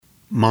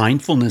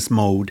mindfulness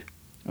mode.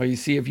 Well, you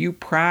see, if you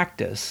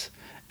practice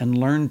and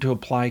learn to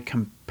apply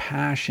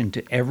compassion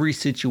to every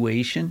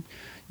situation,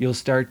 you'll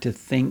start to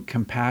think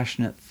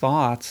compassionate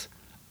thoughts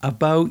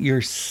about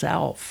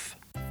yourself.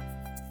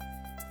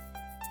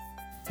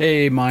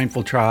 Hey,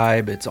 Mindful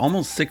Tribe. It's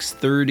almost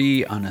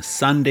 6:30 on a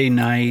Sunday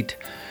night.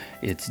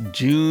 It's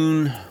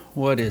June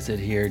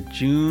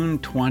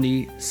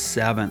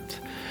 27th.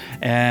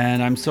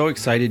 And I'm so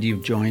excited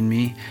you've joined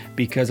me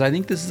because I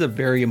think this is a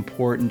very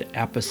important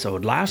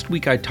episode. Last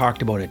week I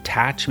talked about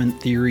attachment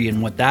theory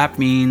and what that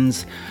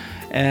means.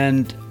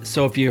 And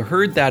so if you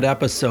heard that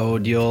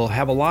episode, you'll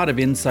have a lot of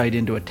insight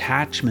into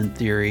attachment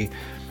theory.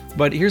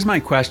 But here's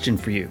my question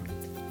for you.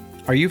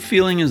 Are you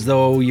feeling as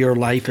though your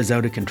life is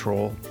out of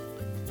control?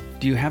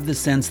 Do you have the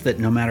sense that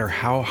no matter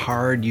how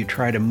hard you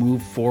try to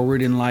move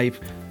forward in life,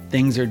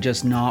 things are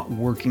just not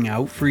working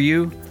out for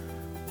you?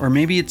 Or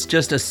maybe it's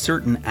just a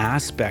certain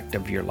aspect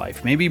of your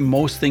life. Maybe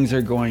most things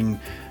are going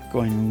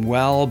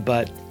well,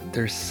 but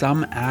there's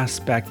some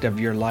aspect of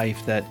your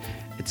life that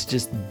it's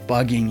just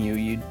bugging you.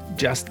 You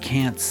just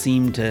can't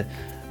seem to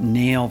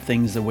nail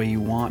things the way you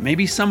want.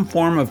 Maybe some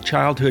form of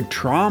childhood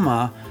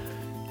trauma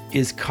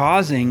is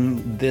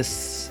causing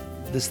this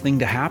thing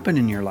to happen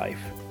in your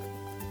life.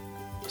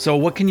 So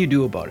what can you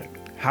do about it?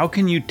 How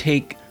can you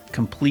take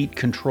complete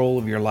control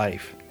of your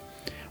life?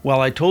 Well,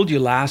 I told you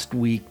last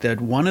week that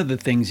one of the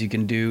things you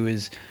can do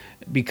is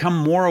become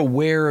more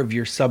aware of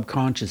your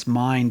subconscious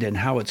mind and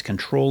how it's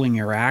controlling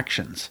your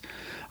actions.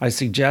 I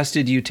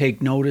suggested you take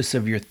notice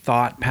of your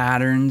thought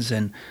patterns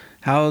and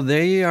how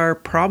they are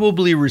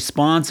probably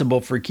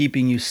responsible for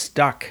keeping you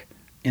stuck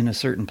in a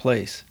certain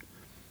place.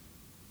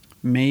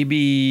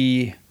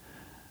 Maybe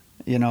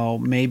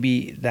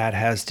that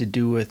has to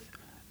do with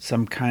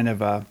some kind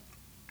of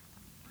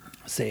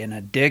an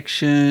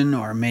addiction,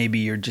 or maybe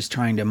you're just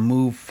trying to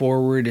move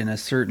forward in a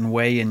certain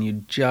way and you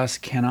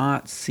just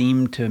cannot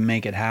seem to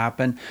make it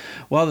happen.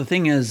 Well, the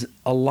thing is,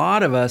 a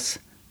lot of us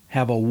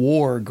have a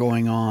war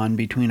going on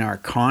between our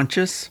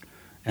conscious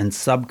and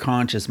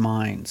subconscious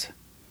minds.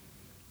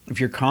 If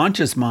your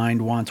conscious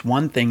mind wants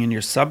one thing and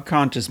your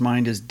subconscious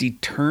mind is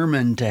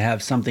determined to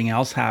have something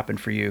else happen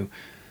for you,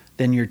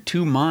 then your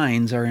two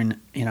minds are in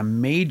a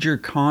major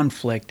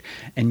conflict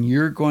and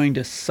you're going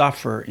to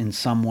suffer in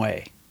some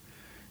way.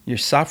 Your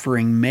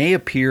suffering may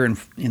appear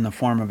in the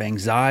form of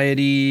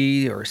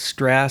anxiety or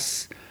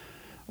stress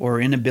or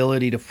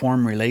inability to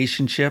form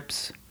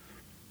relationships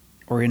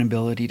or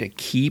inability to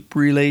keep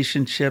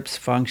relationships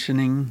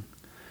functioning.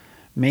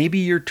 Maybe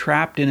you're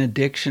trapped in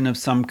addiction of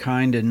some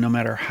kind, and no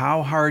matter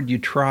how hard you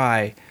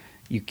try,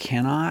 you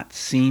cannot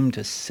seem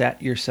to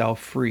set yourself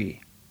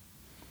free.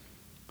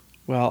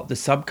 Well, the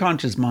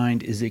subconscious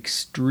mind is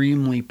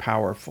extremely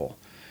powerful,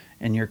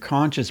 and your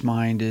conscious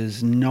mind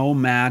is no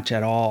match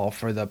at all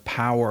for the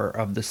power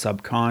of the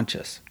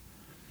subconscious.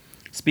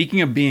 Speaking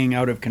of being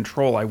out of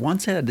control, I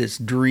once had this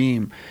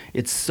dream.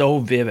 It's so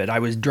vivid. I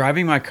was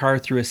driving my car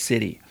through a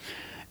city,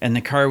 and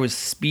the car was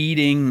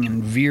speeding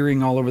and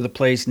veering all over the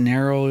place,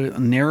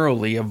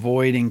 narrowly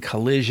avoiding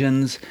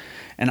collisions,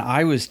 and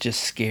I was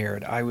just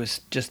scared. I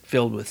was just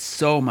filled with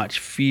so much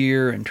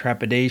fear and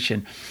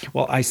trepidation.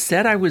 Well, I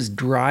said I was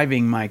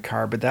driving my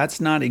car, but that's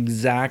not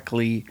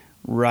exactly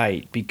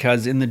right,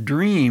 because in the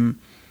dream,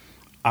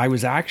 I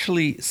was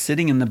actually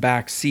sitting in the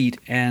back seat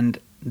and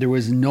there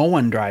was no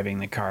one driving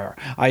the car.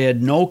 I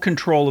had no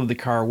control of the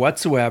car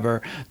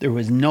whatsoever. There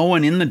was no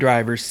one in the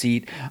driver's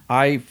seat.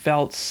 I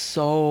felt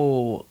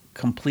so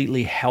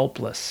completely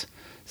helpless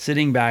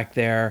sitting back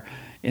there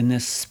in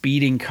this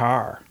speeding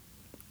car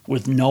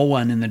with no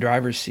one in the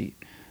driver's seat.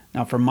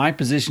 Now, from my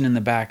position in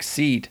the back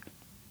seat,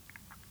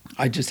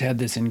 I just had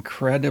this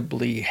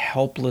incredibly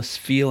helpless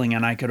feeling,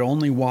 and I could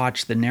only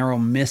watch the narrow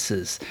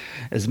misses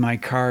as my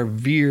car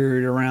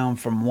veered around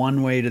from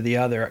one way to the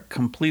other,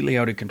 completely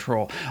out of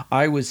control.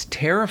 I was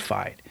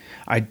terrified.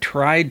 I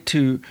tried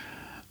to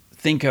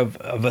think of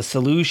a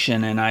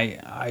solution, and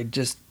I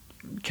just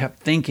kept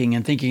thinking,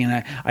 and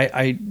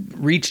I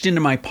reached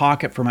into my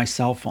pocket for my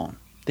cell phone,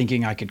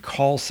 thinking I could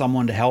call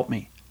someone to help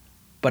me,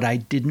 but I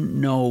didn't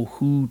know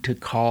who to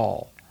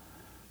call.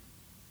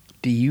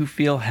 Do you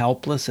feel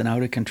helpless and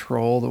out of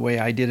control the way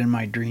I did in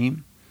my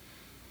dream?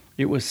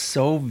 It was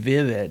so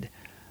vivid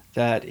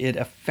that it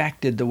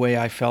affected the way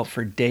I felt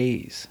for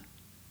days.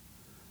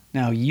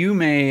 Now, you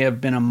may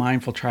have been a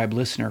Mindful Tribe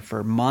listener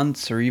for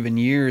months or even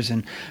years,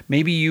 and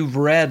maybe you've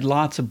read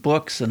lots of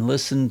books and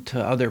listened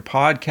to other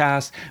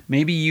podcasts.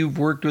 Maybe you've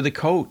worked with a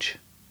coach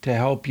to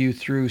help you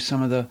through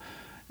some of the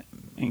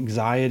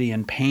anxiety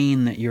and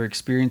pain that you're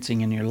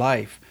experiencing in your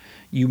life.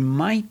 You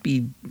might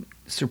be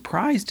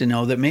surprised to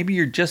know that maybe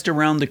you're just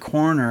around the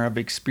corner of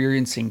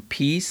experiencing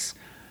peace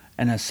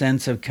and a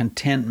sense of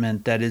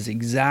contentment that is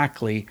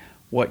exactly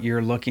what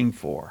you're looking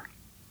for.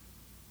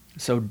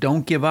 So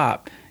don't give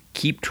up.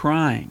 Keep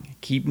trying.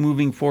 Keep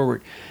moving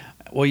forward.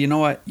 Well, you know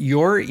what?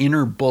 Your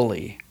inner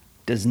bully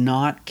does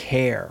not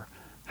care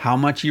how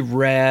much you've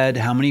read,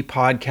 how many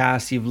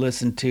podcasts you've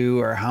listened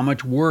to, or how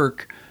much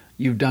work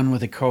you've done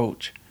with a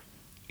coach.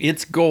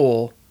 Its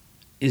goal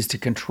is to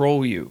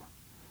control you.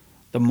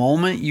 The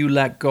moment you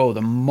let go,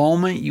 the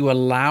moment you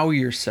allow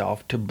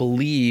yourself to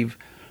believe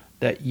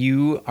that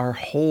you are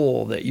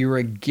whole, that you're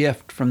a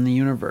gift from the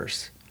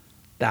universe,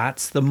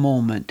 that's the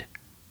moment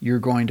you're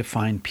going to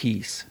find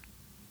peace.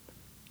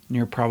 And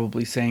you're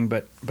probably saying,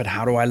 but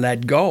how do I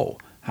let go?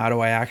 How do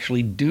I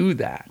actually do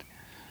that?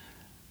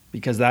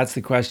 Because that's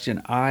the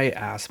question I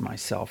asked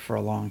myself for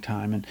a long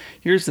time. And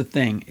here's the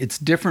thing, it's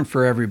different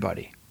for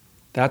everybody.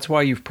 That's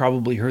why you've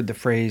probably heard the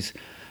phrase,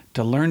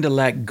 to learn to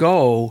let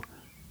go,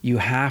 you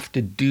have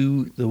to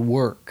do the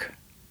work.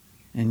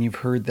 And you've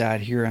heard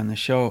that here on the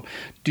show.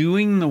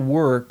 Doing the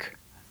work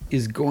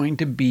is going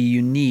to be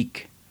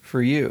unique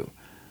for you.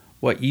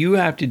 What you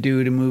have to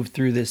do to move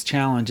through this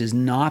challenge is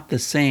not the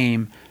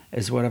same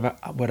as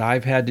what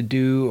I've had to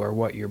do, or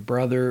what your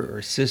brother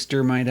or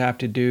sister might have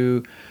to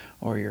do,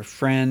 or your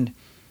friend.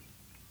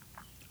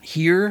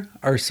 Here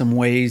are some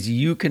ways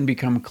you can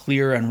become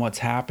clear on what's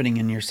happening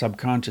in your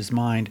subconscious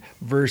mind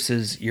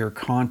versus your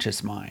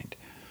conscious mind.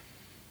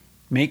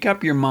 Make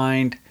up your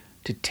mind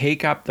to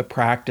take up the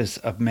practice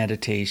of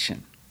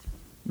meditation.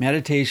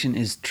 Meditation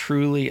is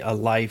truly a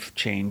life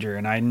changer,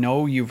 and I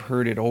know you've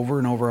heard it over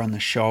and over on the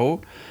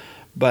show,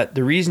 but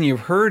the reason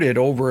you've heard it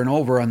over and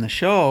over on the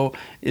show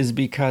is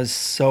because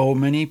so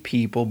many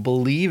people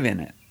believe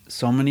in it.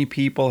 So many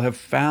people have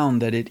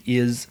found that it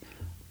is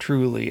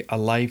truly a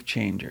life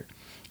changer.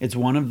 It's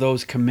one of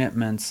those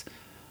commitments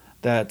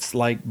that's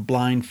like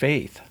blind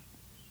faith.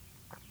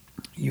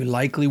 You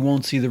likely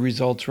won't see the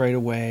results right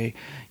away.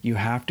 You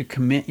have to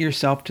commit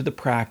yourself to the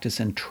practice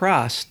and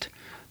trust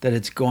that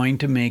it's going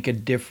to make a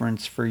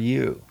difference for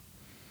you.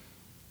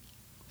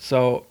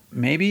 So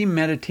maybe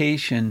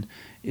meditation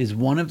is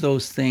one of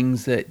those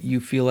things that you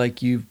feel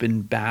like you've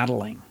been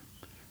battling.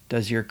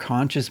 Does your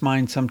conscious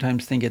mind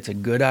sometimes think it's a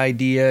good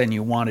idea and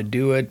you want to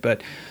do it,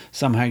 but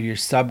somehow your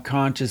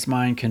subconscious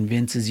mind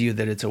convinces you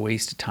that it's a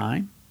waste of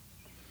time?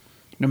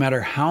 No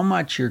matter how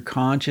much your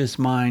conscious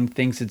mind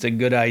thinks it's a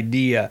good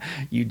idea,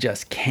 you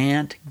just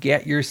can't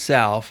get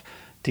yourself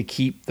to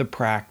keep the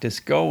practice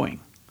going.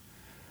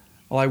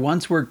 Well, I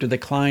once worked with a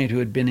client who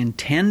had been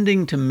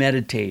intending to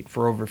meditate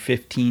for over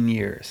 15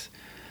 years.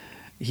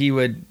 He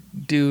would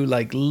do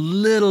like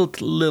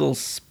little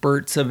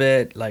spurts of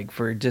it, like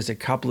for just a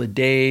couple of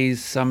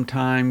days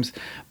sometimes,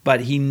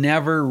 but he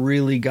never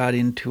really got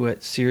into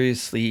it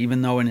seriously,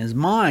 even though in his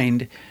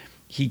mind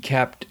he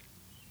kept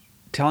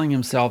telling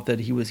himself that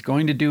he was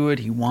going to do it,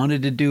 he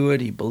wanted to do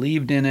it, he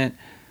believed in it,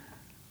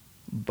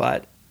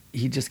 but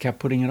he just kept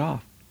putting it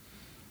off.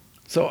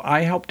 So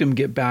I helped him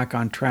get back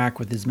on track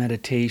with his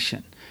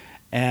meditation.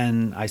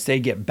 And I say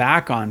get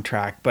back on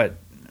track, but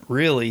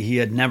really he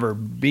had never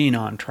been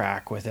on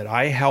track with it.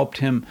 I helped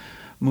him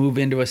move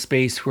into a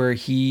space where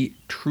he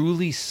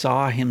truly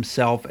saw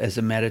himself as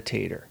a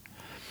meditator.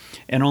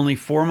 And only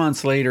 4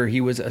 months later, he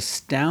was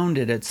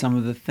astounded at some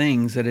of the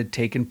things that had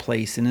taken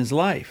place in his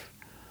life.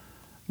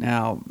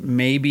 Now,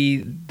 maybe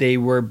they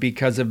were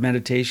because of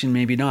meditation,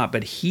 maybe not,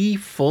 but he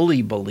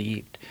fully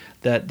believed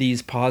that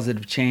these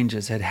positive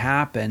changes had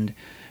happened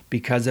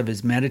because of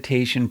his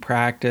meditation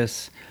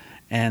practice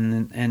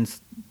and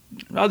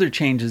other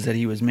changes that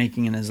he was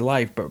making in his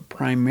life, but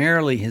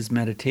primarily his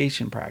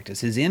meditation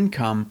practice. His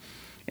income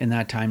in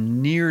that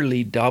time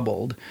nearly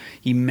doubled.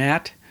 He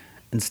met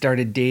and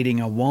started dating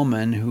a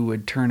woman who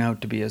would turn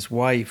out to be his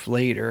wife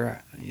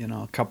later.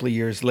 A couple of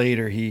years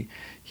later,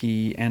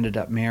 he ended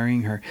up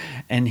marrying her.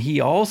 And he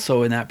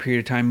also, in that period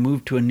of time,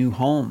 moved to a new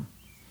home.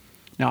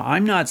 Now,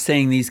 I'm not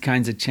saying these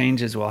kinds of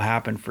changes will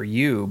happen for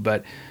you,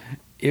 but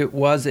it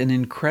was an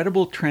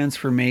incredible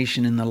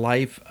transformation in the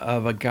life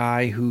of a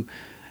guy who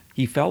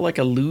he felt like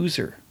a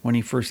loser when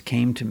he first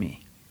came to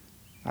me.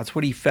 That's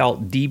what he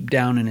felt deep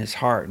down in his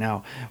heart.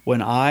 Now,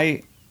 when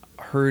I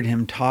heard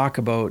him talk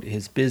about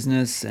his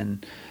business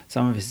and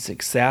some of his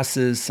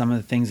successes, some of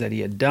the things that he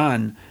had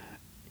done,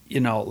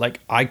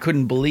 I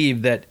couldn't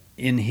believe that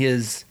in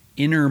his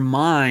inner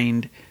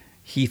mind,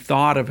 he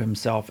thought of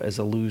himself as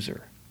a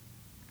loser.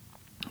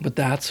 But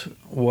that's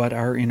what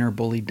our inner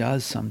bully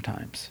does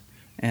sometimes,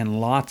 and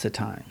lots of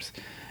times.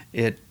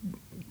 It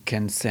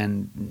can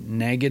send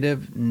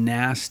negative,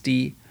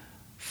 nasty,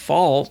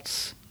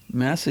 false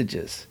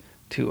messages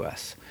to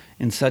us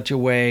in such a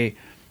way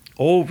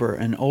over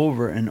and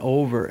over and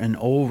over and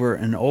over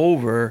and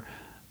over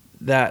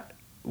that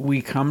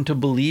we come to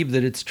believe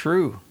that it's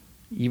true,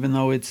 even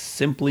though it's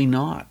simply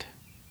not.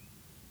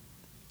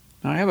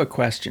 Now, I have a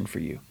question for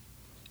you.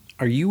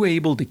 Are you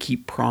able to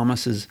keep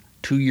promises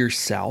to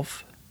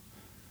yourself?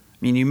 I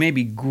mean, you may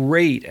be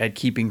great at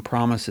keeping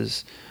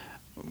promises,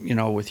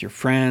 with your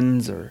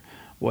friends or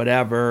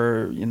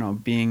whatever,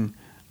 being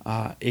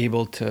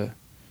able to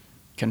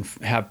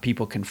have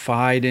people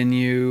confide in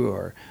you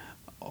or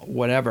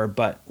whatever.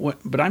 But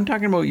I'm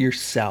talking about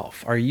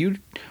yourself. Are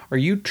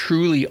you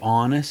truly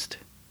honest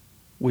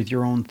with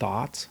your own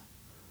thoughts?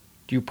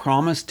 Do you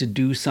promise to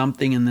do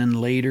something and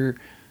then later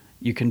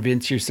you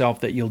convince yourself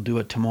that you'll do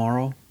it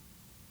tomorrow?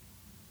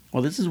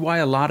 Well, this is why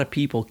a lot of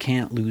people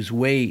can't lose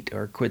weight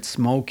or quit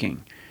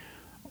smoking,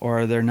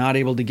 or they're not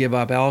able to give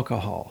up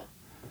alcohol.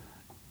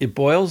 It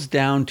boils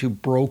down to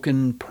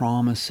broken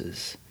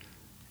promises.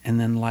 And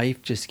then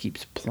life just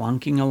keeps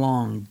plunking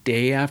along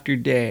day after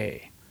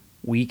day,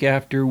 week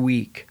after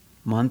week,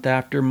 month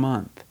after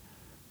month,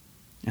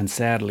 and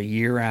sadly,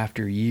 year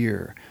after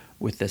year,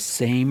 with the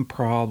same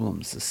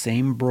problems, the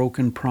same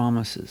broken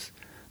promises,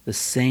 the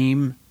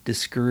same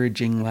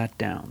discouraging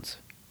letdowns.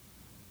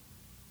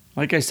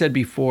 Like I said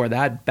before,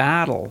 that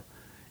battle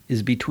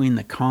is between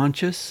the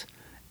conscious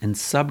and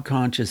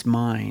subconscious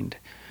mind.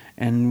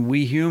 And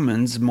we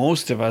humans,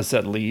 most of us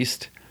at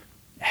least,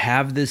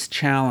 have this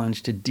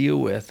challenge to deal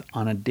with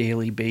on a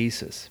daily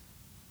basis.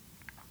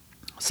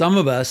 Some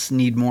of us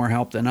need more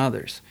help than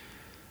others.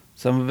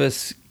 Some of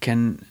us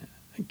can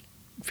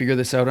figure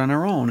this out on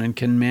our own and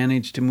can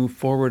manage to move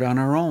forward on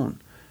our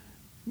own,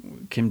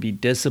 can be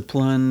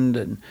disciplined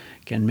and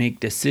can make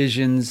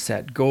decisions,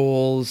 set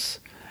goals,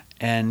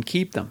 and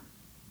keep them.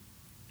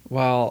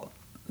 While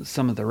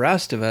some of the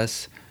rest of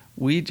us,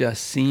 we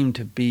just seem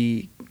to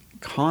be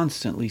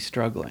constantly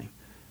struggling.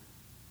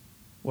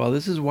 Well,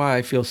 this is why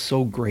I feel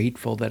so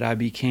grateful that I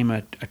became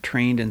a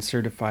trained and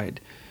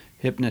certified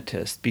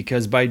hypnotist,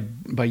 because by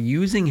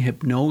using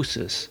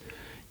hypnosis,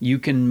 you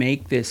can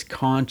make this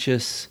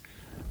conscious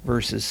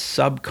versus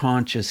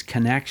subconscious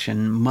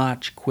connection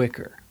much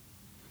quicker.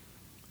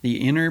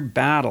 The inner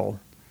battle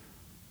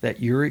that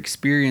you're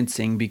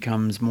experiencing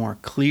becomes more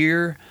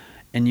clear,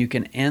 and you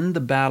can end the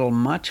battle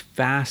much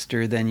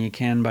faster than you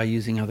can by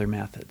using other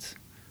methods.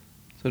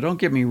 So don't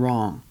get me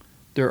wrong.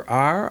 There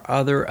are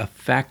other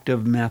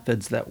effective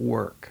methods that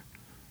work.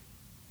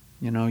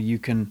 You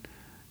can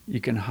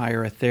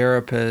hire a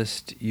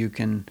therapist. You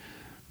can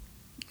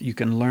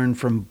learn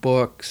from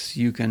books.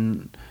 You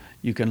can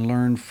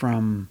learn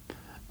from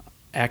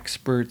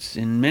experts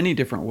in many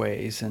different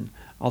ways. And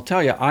I'll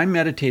tell you, I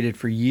meditated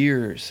for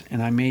years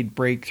and I made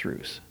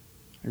breakthroughs.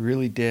 I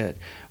really did.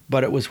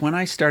 But it was when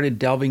I started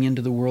delving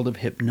into the world of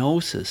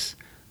hypnosis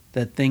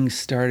that things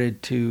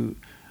started to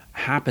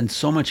happen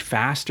so much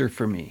faster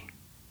for me.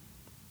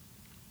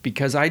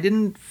 Because I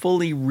didn't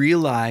fully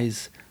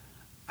realize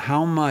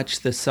how much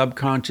the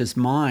subconscious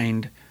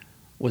mind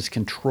was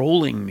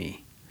controlling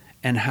me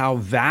and how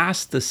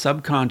vast the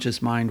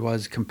subconscious mind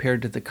was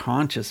compared to the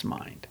conscious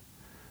mind.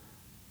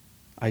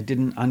 I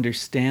didn't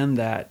understand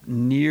that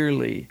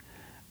nearly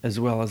as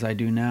well as I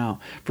do now.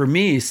 For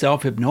me,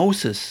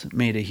 self-hypnosis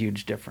made a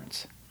huge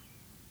difference.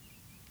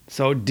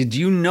 So did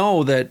you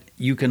know that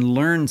you can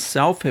learn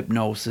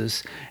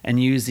self-hypnosis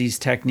and use these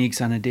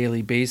techniques on a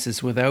daily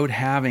basis without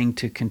having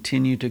to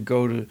continue to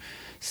go to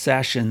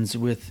sessions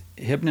with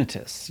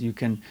hypnotists? You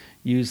can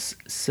use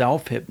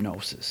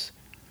self-hypnosis.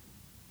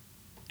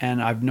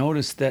 And I've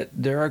noticed that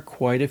there are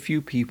quite a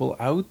few people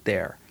out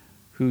there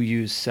who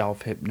use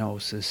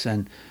self-hypnosis.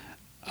 And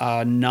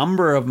a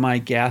number of my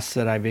guests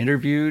that I've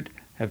interviewed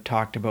have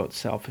talked about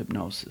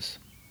self-hypnosis.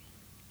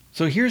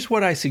 So here's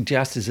what I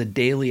suggest as a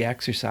daily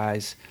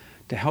exercise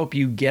to help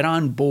you get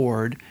on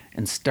board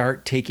and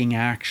start taking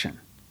action.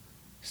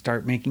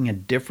 Start making a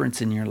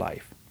difference in your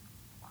life.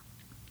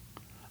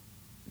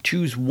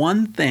 Choose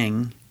one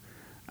thing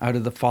out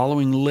of the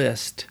following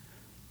list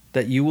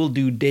that you will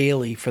do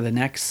daily for the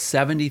next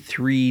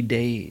 73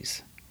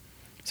 days.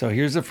 So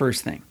here's the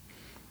first thing.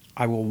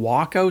 I will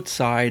walk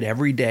outside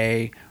every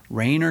day,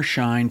 rain or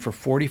shine, for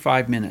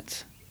 45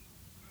 minutes.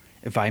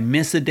 If I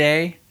miss a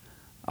day,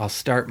 I'll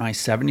start my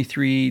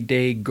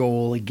 73-day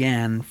goal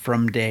again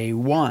from day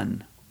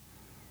one.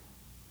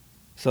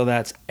 So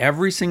that's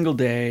every single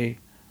day,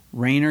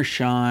 rain or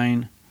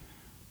shine,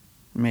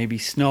 maybe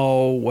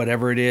snow,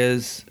 whatever it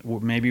is,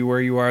 maybe where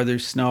you are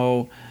there's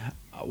snow,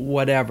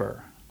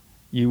 whatever.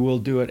 You will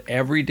do it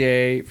every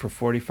day for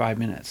 45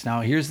 minutes. Now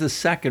here's the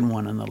second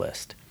one on the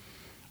list.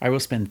 I will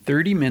spend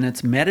 30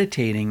 minutes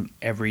meditating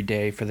every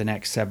day for the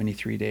next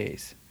 73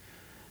 days.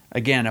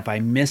 Again, if I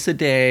miss a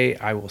day,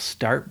 I will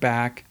start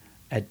back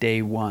at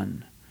day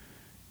one.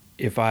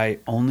 If I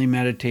only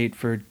meditate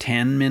for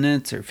 10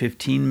 minutes or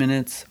 15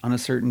 minutes on a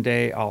certain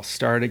day, I'll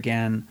start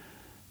again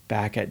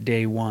back at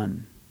day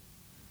one.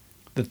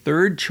 The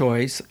third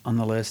choice on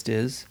the list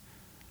is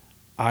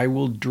I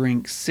will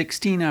drink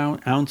 16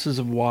 ounces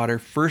of water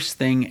first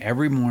thing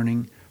every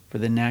morning for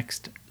the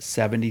next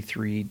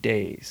 73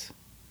 days.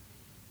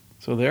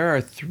 So there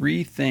are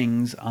 3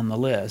 things on the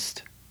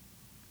list.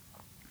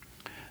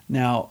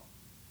 Now,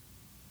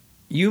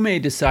 you may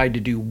decide to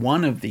do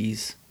one of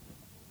these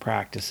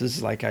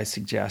practices, like I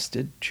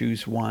suggested,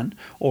 choose one,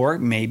 or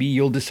maybe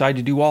you'll decide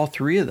to do all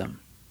 3 of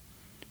them.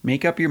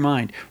 Make up your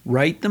mind,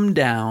 write them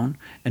down,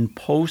 and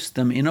post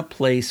them in a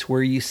place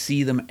where you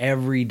see them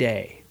every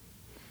day.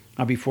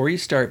 Now, before you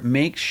start,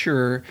 make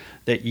sure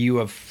that you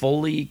have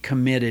fully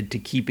committed to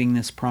keeping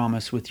this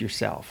promise with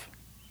yourself.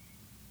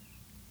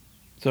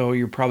 So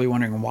you're probably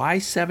wondering, why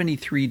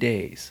 73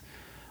 days?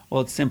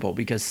 Well, it's simple,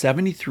 because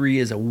 73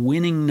 is a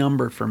winning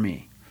number for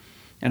me.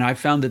 And I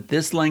found that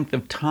this length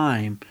of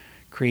time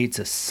creates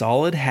a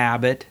solid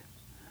habit.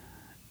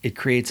 It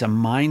creates a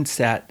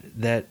mindset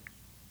that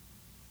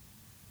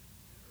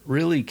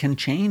really can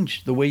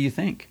change the way you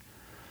think.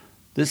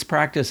 This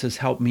practice has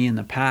helped me in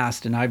the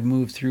past, and I've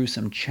moved through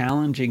some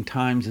challenging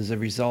times as a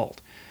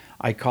result.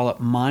 I call it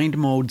Mind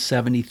Mode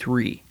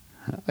 73.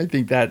 I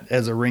think that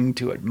has a ring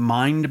to it.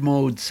 Mind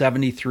Mode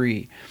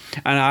 73.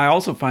 And I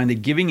also find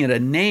that giving it a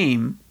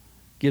name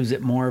gives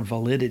it more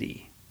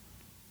validity.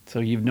 So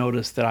you've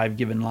noticed that I've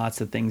given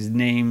lots of things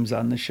names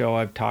on the show.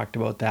 I've talked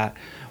about that.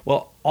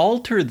 Well,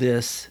 alter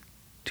this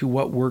to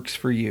what works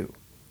for you.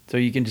 So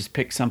you can just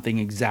pick something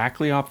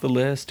exactly off the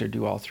list or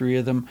do all three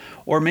of them.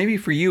 Or maybe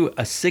for you,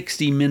 a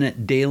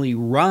 60-minute daily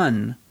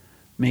run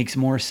makes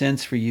more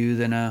sense for you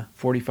than a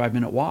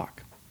 45-minute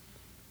walk.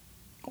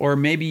 Or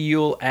maybe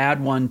you'll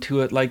add one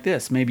to it like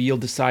this. Maybe you'll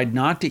decide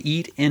not to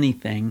eat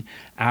anything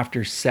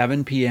after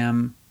 7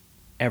 p.m.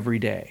 every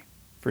day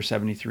for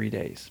 73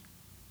 days.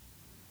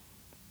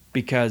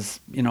 Because,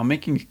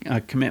 making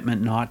a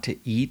commitment not to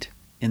eat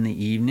in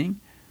the evening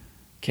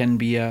can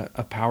be a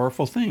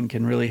powerful thing,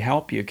 can really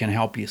help you. It can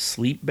help you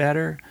sleep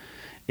better.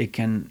 It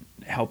can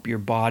help your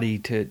body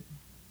to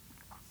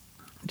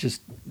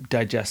just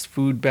digest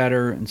food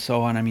better and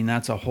so on. I mean,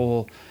 that's a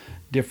whole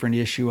different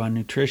issue on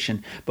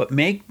nutrition. But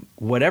make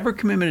whatever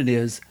commitment it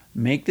is,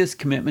 make this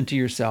commitment to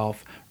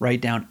yourself.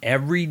 Write down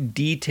every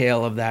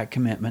detail of that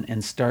commitment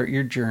and start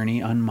your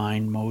journey on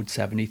Mind Mode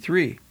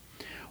 73.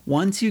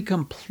 Once you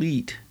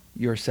complete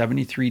your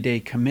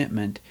 73-day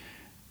commitment,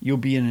 you'll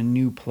be in a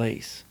new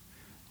place.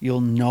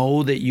 You'll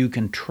know that you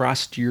can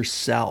trust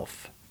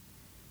yourself.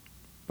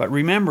 But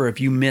remember,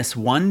 if you miss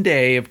one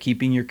day of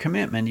keeping your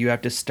commitment, you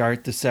have to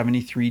start the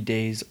 73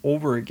 days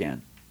over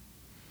again.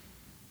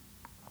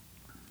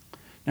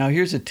 Now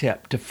here's a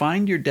tip. To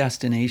find your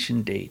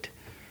destination date,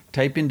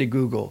 type into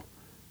Google,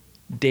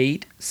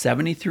 date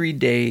 73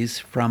 days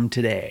from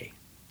today.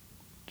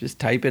 Just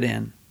type it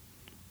in.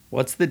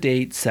 What's the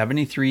date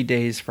 73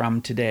 days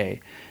from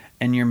today?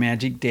 And your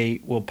magic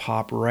date will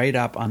pop right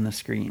up on the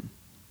screen.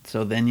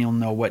 So then you'll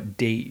know what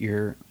date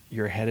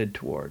you're headed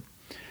toward.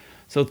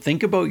 So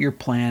think about your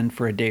plan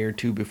for a day or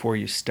two before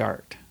you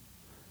start.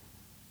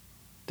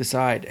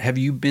 Decide, have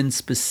you been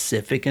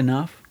specific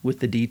enough with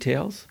the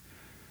details?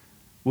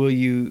 Will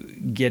you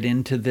get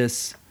into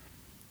this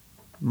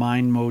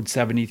Mind Mode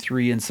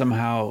 73 and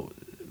somehow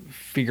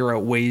figure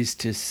out ways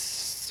to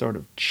sort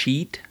of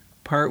cheat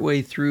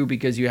partway through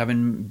because you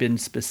haven't been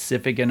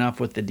specific enough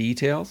with the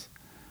details?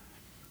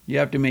 You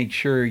have to make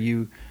sure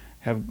you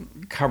have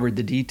covered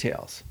the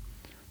details.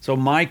 So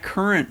my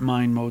current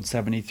Mind Mode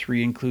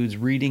 73 includes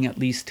reading at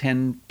least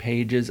 10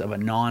 pages of a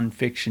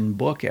nonfiction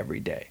book every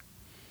day.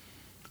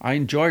 I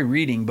enjoy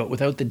reading, but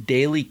without the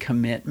daily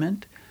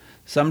commitment,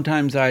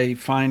 sometimes I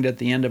find at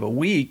the end of a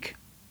week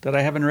that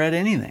I haven't read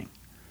anything.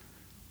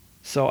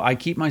 So I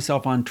keep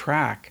myself on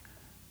track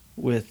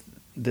with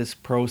this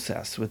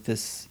process, with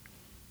this.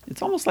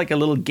 It's almost like a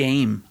little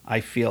game,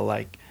 I feel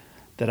like,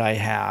 that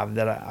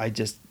I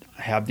just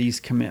have these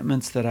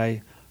commitments that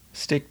I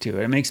stick to.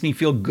 It makes me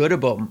feel good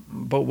about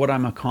what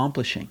I'm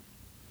accomplishing.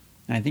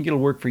 And I think it'll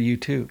work for you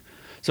too.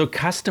 So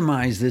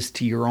customize this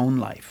to your own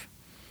life.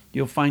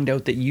 You'll find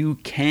out that you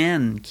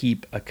can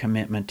keep a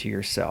commitment to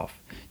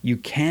yourself. You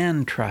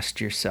can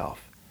trust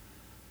yourself.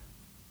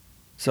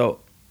 So,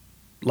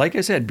 like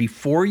I said,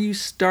 before you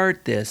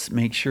start this,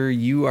 make sure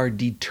you are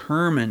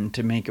determined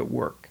to make it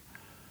work.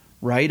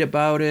 Write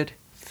about it,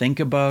 think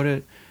about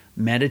it,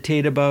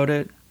 meditate about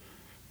it.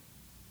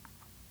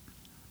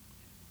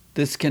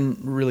 This can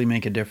really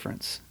make a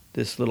difference,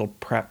 this little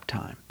prep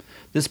time.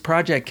 This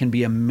project can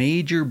be a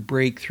major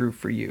breakthrough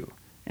for you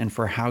and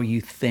for how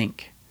you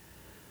think.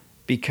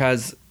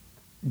 Because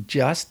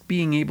just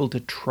being able to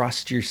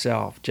trust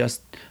yourself,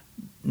 just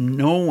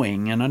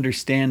knowing and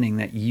understanding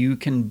that you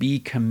can be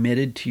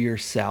committed to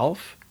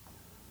yourself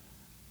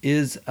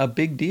is a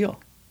big deal.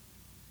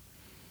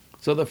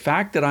 So the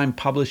fact that I'm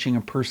publishing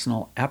a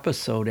personal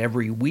episode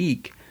every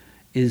week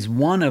is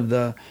one of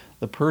the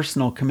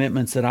personal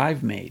commitments that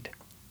I've made.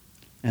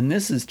 And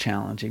this is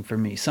challenging for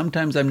me.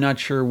 Sometimes I'm not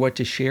sure what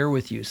to share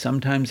with you.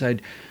 Sometimes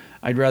I'd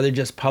rather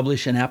just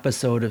publish an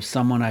episode of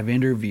someone I've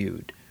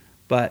interviewed.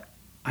 But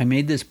I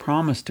made this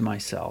promise to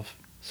myself,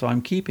 so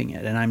I'm keeping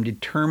it. And I'm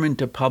determined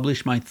to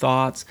publish my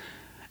thoughts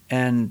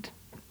and,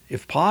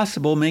 if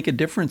possible, make a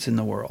difference in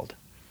the world,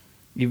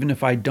 even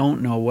if I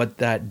don't know what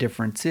that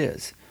difference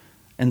is.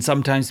 And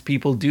sometimes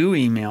people do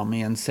email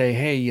me and say,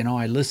 hey,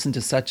 I listened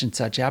to such and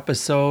such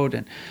episode,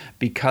 and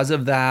because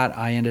of that,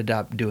 I ended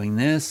up doing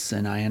this,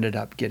 and I ended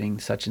up getting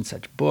such and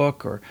such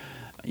book, or,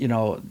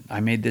 I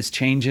made this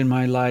change in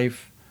my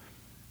life.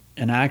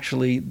 And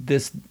actually,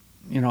 this,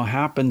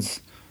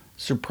 happens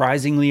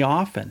surprisingly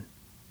often,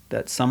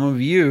 that some of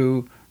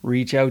you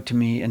reach out to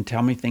me and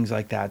tell me things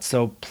like that.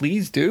 So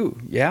please do.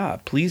 Yeah,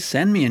 please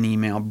send me an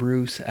email,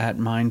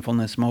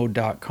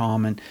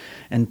 bruce@mindfulnessmode.com,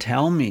 and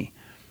tell me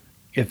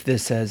if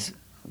this has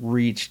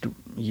reached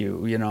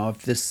you,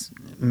 if this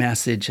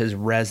message has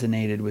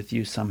resonated with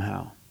you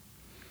somehow.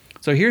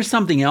 So here's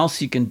something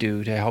else you can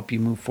do to help you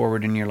move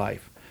forward in your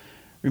life.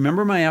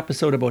 Remember my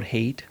episode about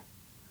hate?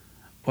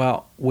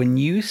 Well, when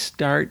you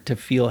start to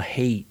feel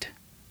hate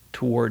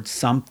towards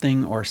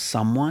something or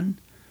someone,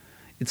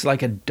 It's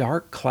like a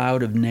dark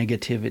cloud of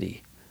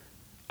negativity,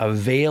 a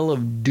veil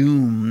of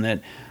doom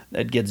that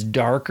gets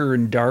darker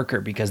and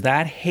darker because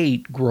that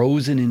hate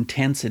grows in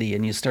intensity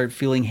and you start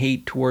feeling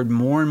hate toward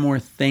more and more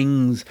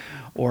things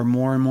or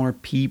more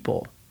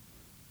people.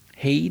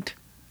 Hate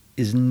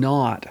is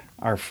not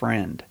our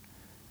friend.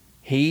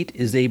 Hate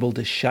is able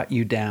to shut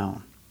you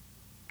down.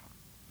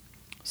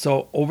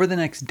 So over the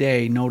next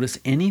day, notice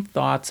any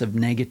thoughts of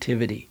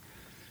negativity,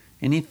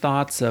 any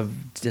thoughts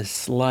of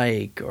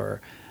dislike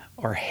or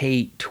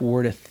hate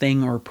toward a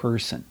thing or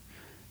person.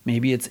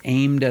 Maybe it's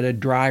aimed at a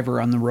driver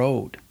on the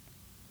road.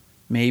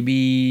 Maybe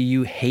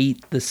you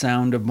hate the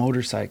sound of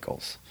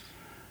motorcycles.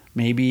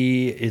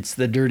 Maybe it's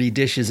the dirty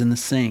dishes in the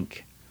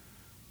sink.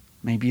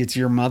 Maybe it's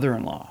your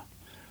mother-in-law.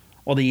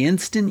 Well, the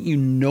instant you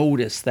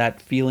notice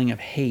that feeling of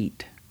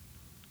hate,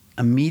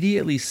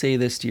 immediately say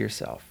this to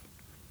yourself.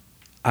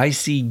 I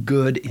see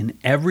good in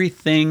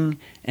everything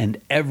and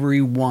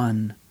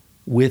everyone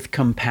with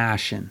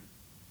compassion.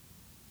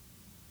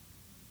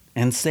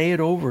 And say it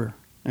over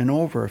and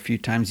over a few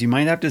times. You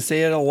might have to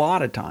say it a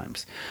lot of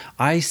times.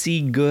 I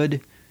see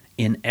good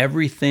in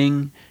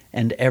everything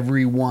and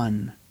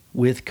everyone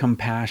with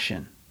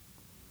compassion.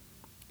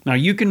 Now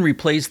you can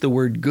replace the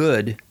word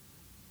good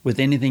with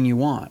anything you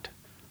want,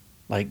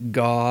 like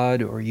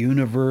God or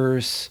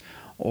universe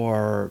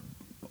or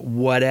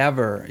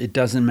whatever. It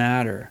doesn't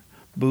matter.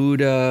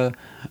 Buddha,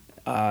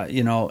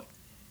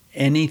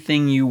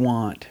 anything you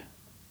want.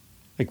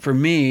 Like for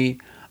me,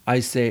 I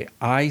say,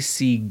 I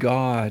see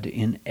God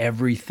in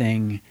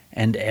everything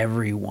and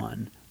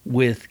everyone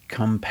with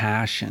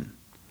compassion.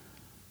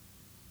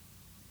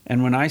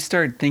 And when I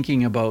start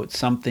thinking about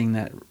something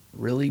that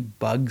really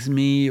bugs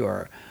me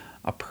or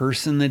a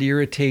person that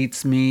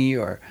irritates me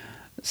or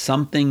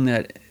something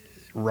that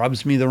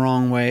rubs me the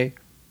wrong way,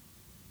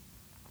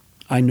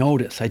 I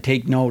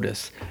take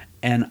notice,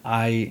 and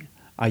I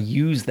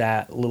use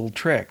that little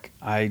trick.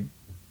 I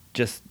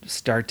just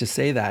start to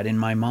say that in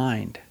my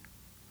mind.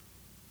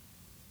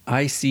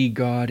 I see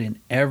God in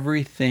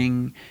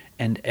everything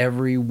and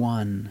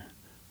everyone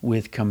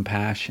with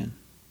compassion.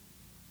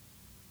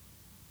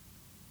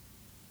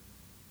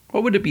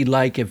 What would it be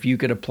like if you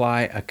could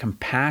apply a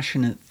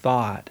compassionate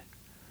thought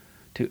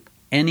to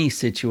any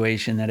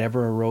situation that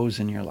ever arose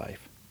in your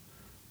life?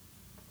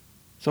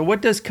 So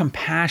what does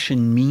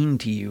compassion mean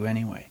to you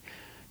anyway?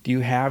 Do you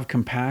have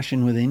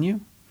compassion within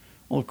you?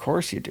 Well, of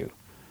course you do.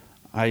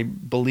 I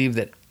believe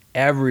that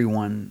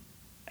everyone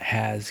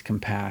has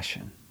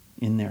compassion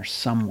in there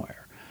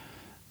somewhere.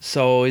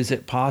 So is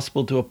it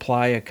possible to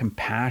apply a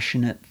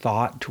compassionate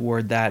thought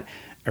toward that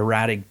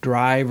erratic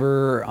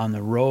driver on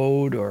the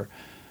road, or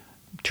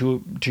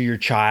to your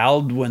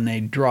child when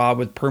they draw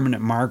with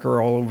permanent marker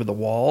all over the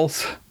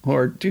walls,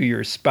 or to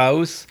your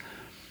spouse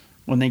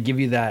when they give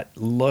you that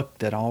look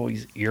that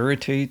always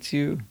irritates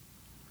you?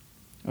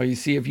 Well, you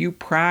see, if you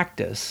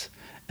practice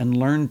and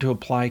learn to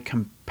apply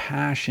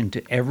compassion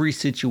to every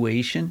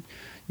situation,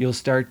 you'll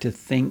start to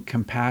think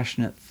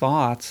compassionate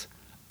thoughts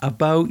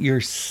about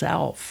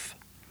yourself.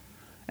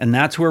 And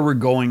that's where we're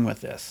going with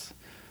this.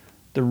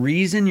 The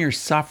reason you're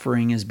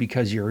suffering is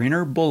because your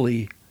inner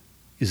bully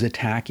is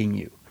attacking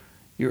you.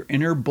 Your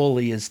inner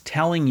bully is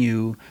telling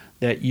you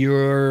that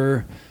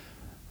you're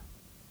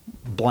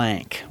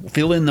blank.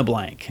 Fill in the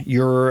blank.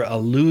 You're a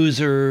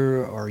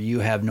loser, or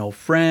you have no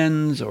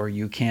friends, or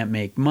you can't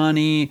make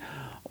money,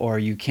 or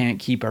you can't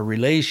keep a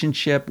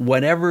relationship.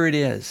 Whatever it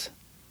is,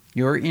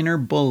 your inner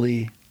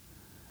bully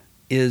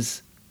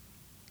is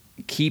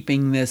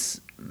keeping this,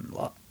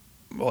 well,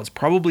 it's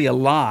probably a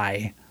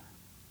lie,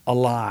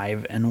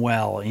 alive and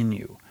well in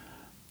you.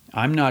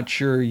 I'm not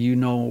sure you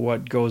know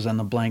what goes on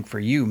the blank for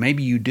you.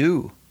 Maybe you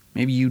do.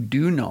 Maybe you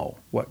do know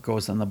what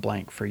goes on the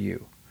blank for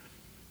you.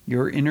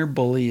 Your inner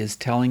bully is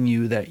telling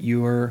you that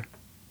you're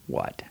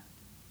what?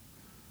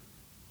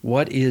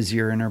 What is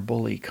your inner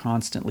bully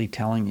constantly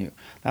telling you?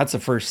 That's the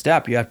first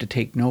step. You have to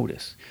take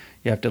notice.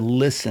 You have to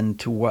listen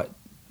to what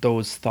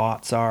those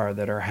thoughts are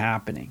that are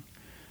happening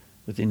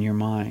within your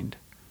mind.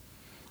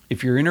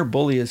 If your inner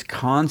bully is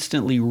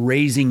constantly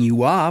raising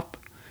you up,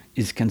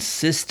 is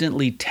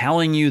consistently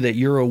telling you that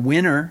you're a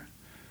winner,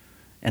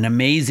 an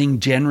amazing,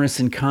 generous,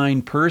 and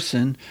kind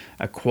person,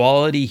 a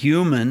quality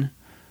human,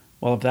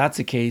 well, if that's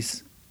the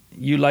case,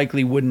 you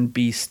likely wouldn't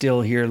be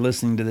still here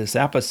listening to this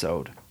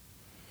episode.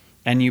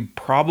 And you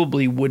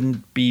probably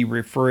wouldn't be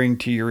referring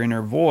to your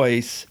inner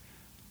voice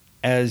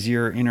as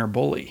your inner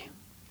bully.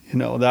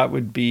 That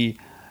would be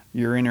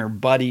your inner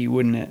buddy,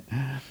 wouldn't it?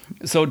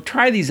 So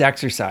try these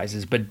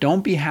exercises, but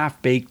don't be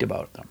half-baked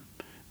about them.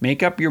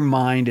 Make up your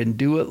mind and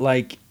do it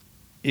like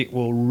it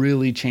will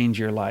really change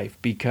your life,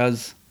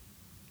 because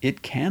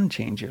it can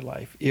change your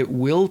life. It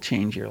will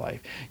change your life.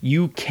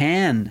 You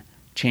can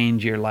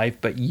change your life,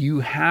 but you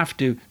have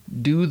to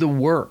do the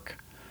work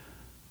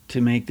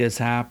to make this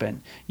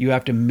happen. You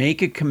have to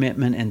make a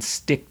commitment and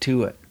stick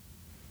to it.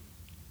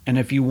 And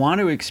if you want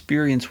to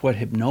experience what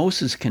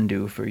hypnosis can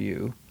do for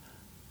you,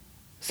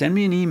 send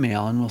me an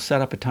email and we'll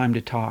set up a time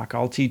to talk.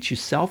 I'll teach you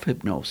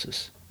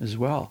self-hypnosis as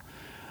well.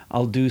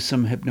 I'll do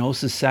some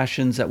hypnosis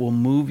sessions that will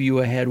move you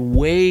ahead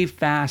way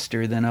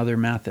faster than other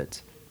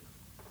methods.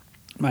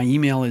 My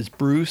email is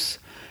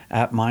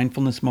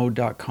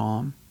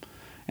bruce@mindfulnessmode.com,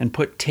 and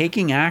put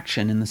taking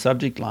action in the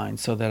subject line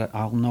so that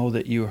I'll know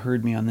that you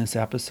heard me on this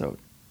episode.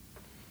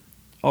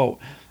 Oh,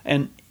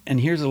 and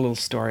here's a little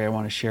story I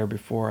want to share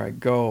before I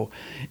go.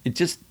 It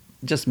just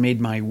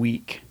made my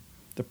week.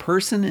 The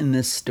person in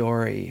this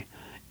story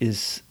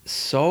is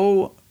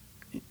so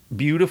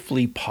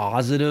beautifully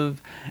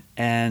positive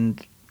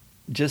and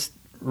just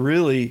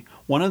really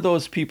one of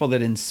those people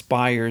that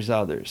inspires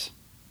others,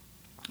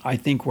 I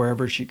think,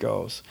 wherever she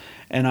goes.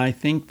 And I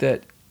think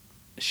that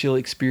she'll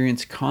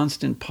experience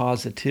constant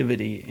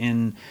positivity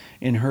in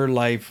her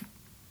life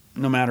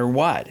no matter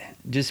what,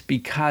 just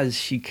because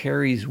she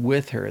carries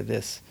with her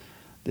this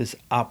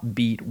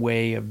upbeat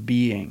way of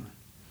being.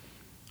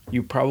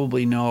 You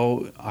probably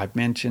know, I've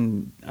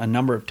mentioned a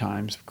number of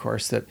times, of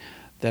course, that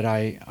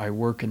I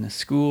work in the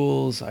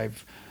schools.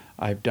 I've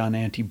done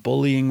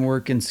anti-bullying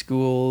work in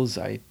schools.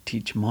 I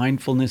teach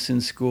mindfulness in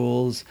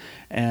schools,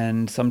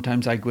 and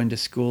sometimes I go into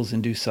schools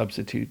and do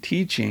substitute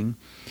teaching.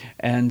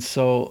 And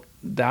so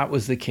that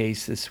was the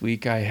case this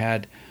week. I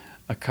had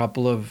a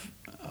couple of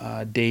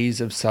days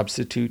of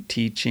substitute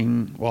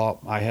teaching.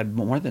 Well, I had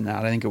more than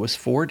that. I think it was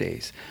 4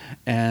 days.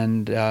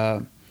 And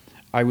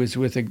I was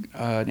with an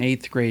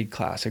 8th grade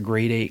class, a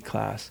grade 8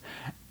 class.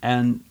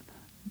 And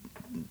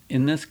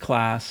in this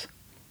class,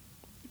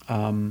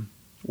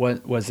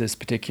 what was this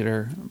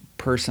particular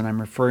person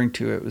I'm referring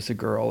to? It was a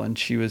girl, and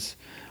she was,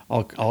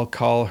 I'll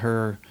call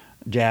her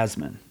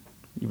Jasmine,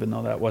 even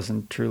though that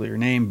wasn't truly her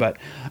name. But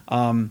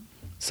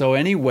so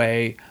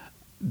anyway,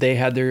 they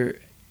had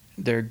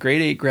their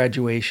grade 8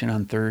 graduation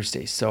on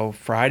Thursday. So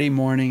Friday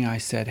morning I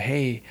said,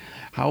 hey,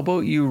 how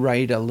about you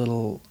write a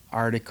little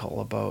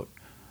article about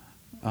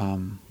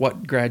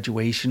what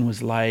graduation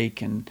was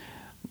like, and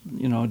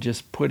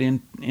just put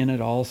in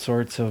it all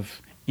sorts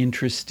of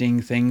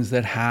interesting things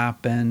that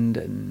happened,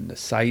 and the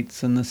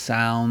sights and the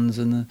sounds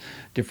and the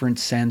different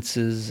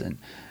senses. And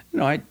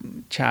I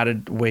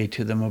chatted away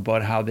to them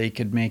about how they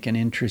could make an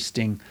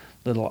interesting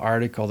little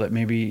article that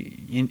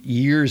maybe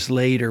years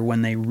later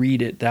when they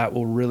read it, that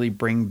will really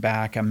bring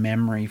back a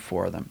memory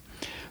for them.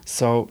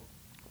 So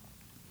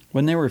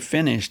when they were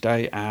finished,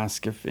 I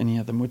asked if any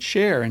of them would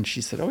share, and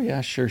she said, oh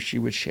yeah, sure, she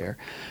would share.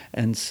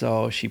 And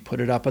so she put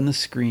it up on the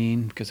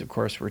screen, because of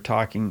course we're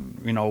talking,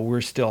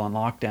 we're still on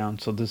lockdown,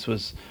 so this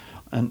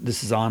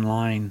is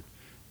online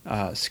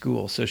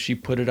school. So she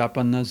put it up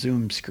on the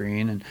Zoom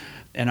screen,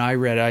 and I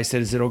read it. I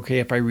said, is it okay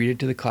if I read it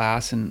to the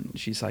class? And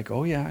she's like,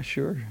 oh yeah,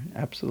 sure,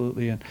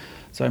 absolutely. And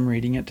so I'm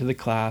reading it to the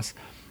class,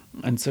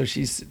 and so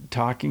she's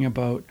talking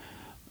about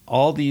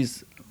all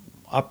these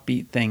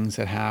upbeat things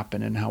that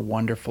happened and how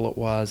wonderful it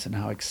was and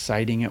how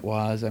exciting it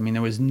was. I mean,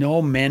 there was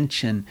no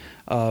mention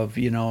of,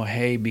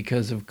 hey,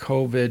 because of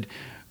COVID,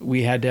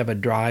 we had to have a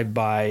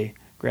drive-by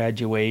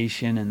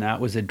graduation, and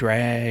that was a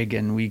drag,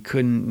 and we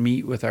couldn't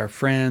meet with our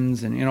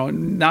friends, and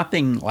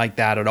nothing like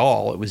that at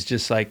all. It was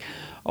just like,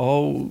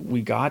 oh,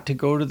 we got to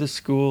go to the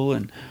school,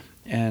 and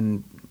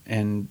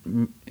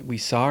we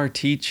saw our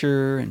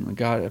teacher, and we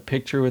got a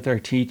picture with our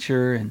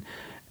teacher, and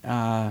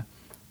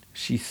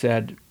she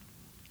said,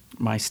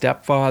 my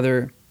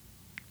stepfather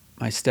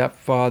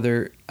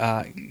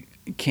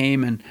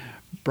came and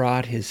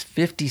brought his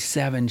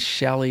 57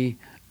 Chevy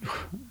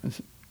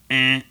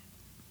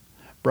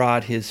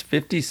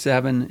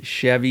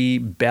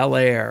Bel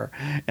Air,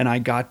 and I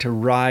got to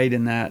ride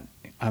in that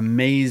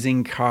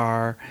amazing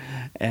car,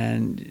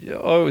 and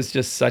it was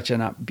just such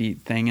an upbeat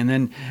thing.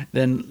 And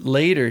then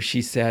later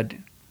she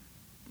said,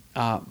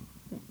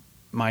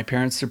 my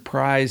parents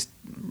surprised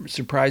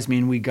me,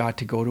 and we got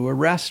to go to a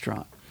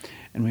restaurant.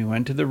 And we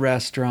went to the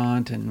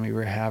restaurant, and we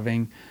were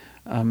having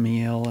a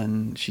meal,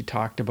 and she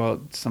talked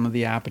about some of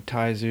the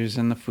appetizers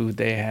and the food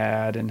they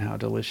had and how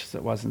delicious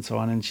it was and so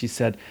on. And she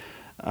said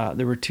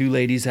there were 2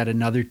 ladies at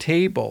another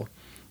table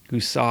who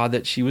saw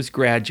that she was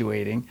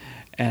graduating,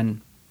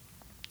 and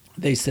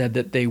they said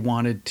that they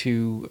wanted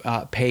to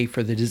pay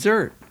for the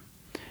dessert.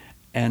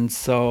 And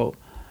so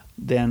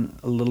then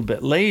a little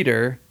bit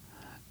later,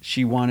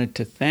 she wanted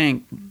to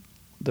thank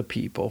the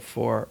people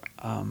for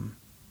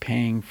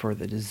paying for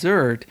the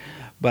dessert,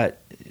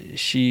 but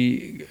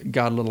she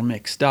got a little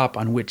mixed up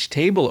on which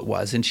table it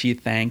was, and she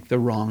thanked the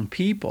wrong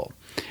people.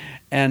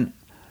 And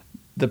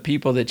the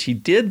people that she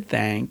did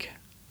thank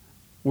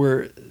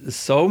were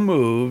so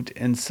moved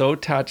and so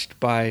touched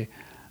by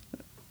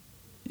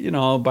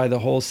the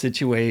whole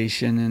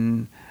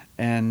situation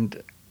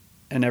and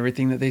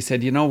everything, that they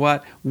said, you know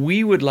what,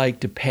 we would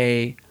like to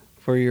pay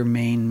for your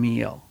main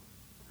meal.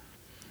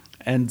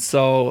 And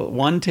so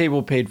one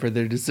table paid for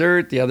their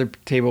dessert, the other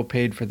table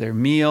paid for their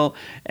meal,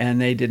 and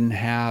they didn't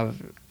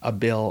have a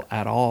bill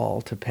at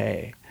all to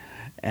pay.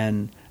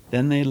 And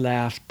then they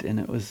left, and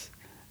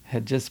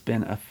had just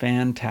been a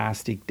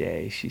fantastic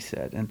day, she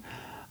said. And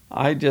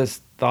I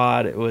just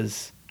thought it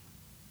was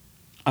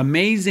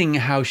amazing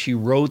how she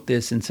wrote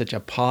this in such a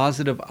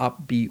positive,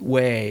 upbeat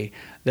way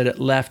that it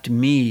left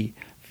me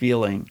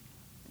feeling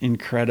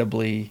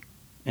incredibly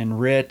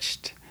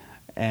enriched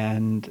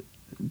and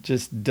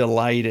just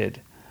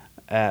delighted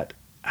at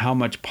how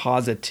much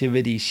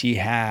positivity she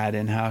had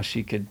and how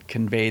she could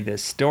convey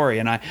this story.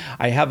 And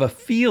I have a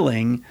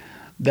feeling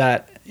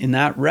that in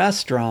that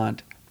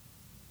restaurant,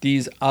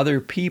 these other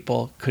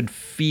people could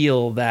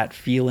feel that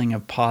feeling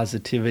of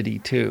positivity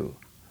too.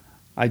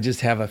 I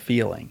just have a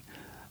feeling,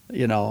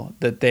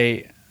 that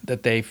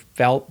they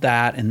felt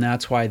that, and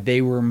that's why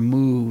they were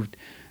moved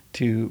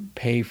to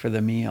pay for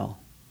the meal.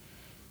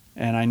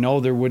 And I know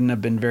there wouldn't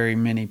have been very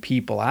many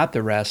people at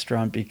the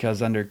restaurant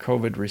because under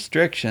COVID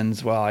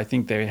restrictions, well, I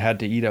think they had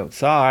to eat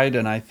outside,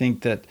 and I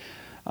think that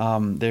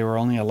they were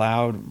only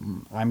allowed,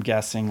 I'm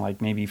guessing,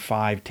 like maybe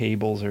 5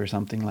 tables or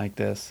something like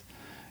this,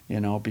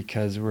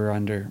 because we're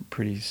under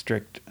pretty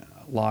strict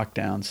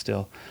lockdown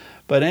still.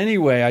 But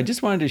anyway, I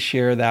just wanted to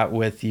share that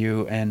with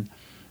you and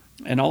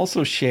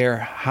also share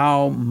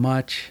how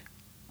much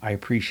I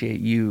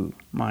appreciate you,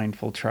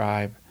 Mindful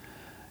Tribe.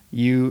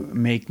 You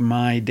make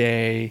my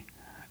day.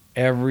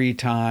 Every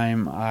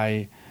time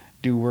I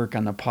do work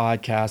on the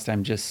podcast,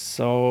 I'm just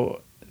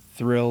so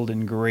thrilled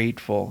and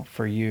grateful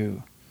for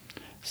you.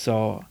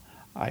 So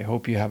I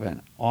hope you have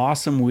an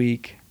awesome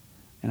week,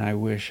 and I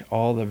wish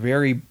all the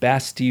very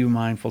best to you,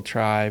 Mindful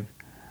Tribe.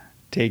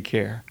 Take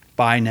care.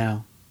 Bye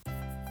now.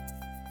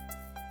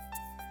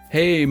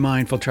 Hey,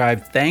 Mindful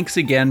Tribe. Thanks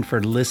again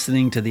for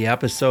listening to the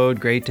episode.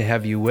 Great to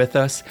have you with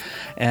us.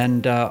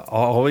 And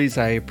always,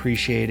 I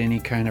appreciate any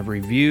kind of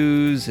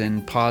reviews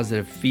and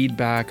positive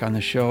feedback on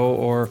the show,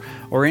 or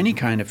any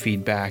kind of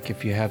feedback.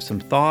 If you have some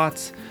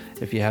thoughts,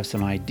 if you have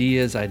some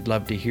ideas, I'd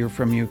love to hear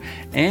from you.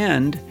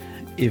 And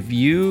if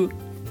you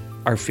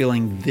are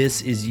feeling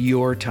this is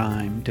your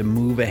time to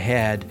move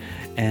ahead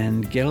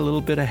and get a little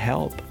bit of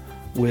help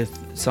with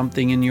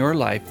something in your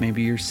life,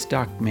 maybe you're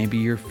stuck, maybe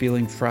you're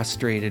feeling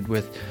frustrated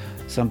with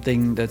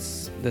something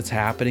that's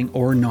happening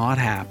or not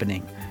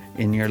happening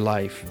in your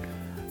life,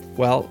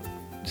 well,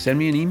 send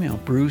me an email,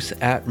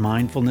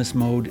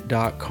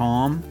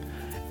 bruce@mindfulnessmode.com,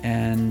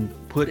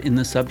 and put in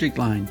the subject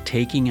line,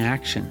 taking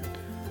action,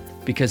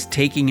 because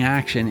taking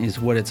action is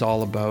what it's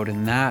all about,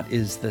 and that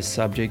is the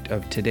subject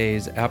of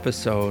today's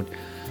episode.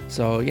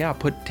 So yeah,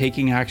 put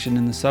taking action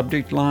in the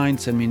subject line,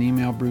 send me an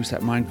email,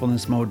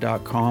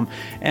 bruce@mindfulnessmode.com,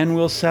 and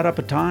we'll set up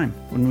a time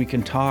when we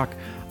can talk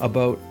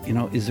about,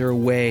 is there a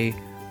way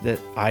that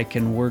I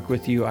can work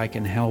with you, I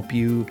can help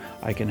you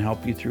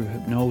through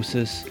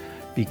hypnosis,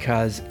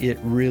 because it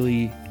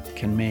really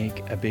can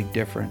make a big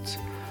difference.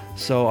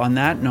 So on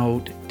that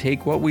note,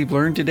 take what we've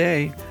learned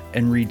today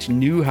and reach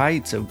new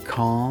heights of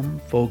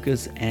calm,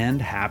 focus, and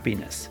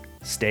happiness.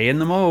 Stay in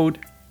the mode.